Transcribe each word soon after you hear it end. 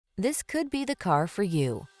This could be the car for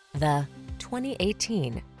you. The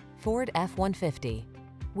 2018 Ford F-150.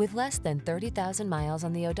 With less than 30,000 miles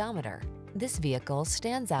on the odometer, this vehicle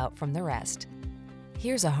stands out from the rest.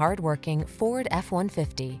 Here's a hard-working Ford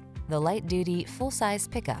F-150, the light-duty, full-size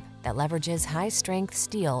pickup that leverages high-strength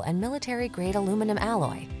steel and military-grade aluminum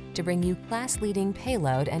alloy to bring you class-leading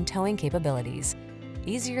payload and towing capabilities.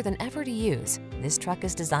 Easier than ever to use, this truck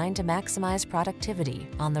is designed to maximize productivity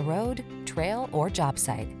on the road, trail, or job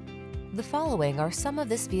site. The following are some of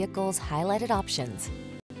this vehicle's highlighted options: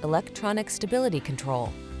 electronic stability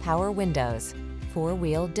control, power windows,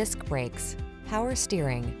 four-wheel disc brakes, power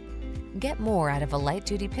steering. Get more out of a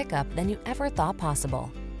light-duty pickup than you ever thought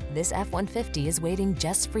possible. This F-150 is waiting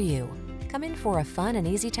just for you. Come in for a fun and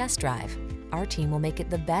easy test drive. Our team will make it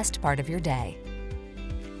the best part of your day.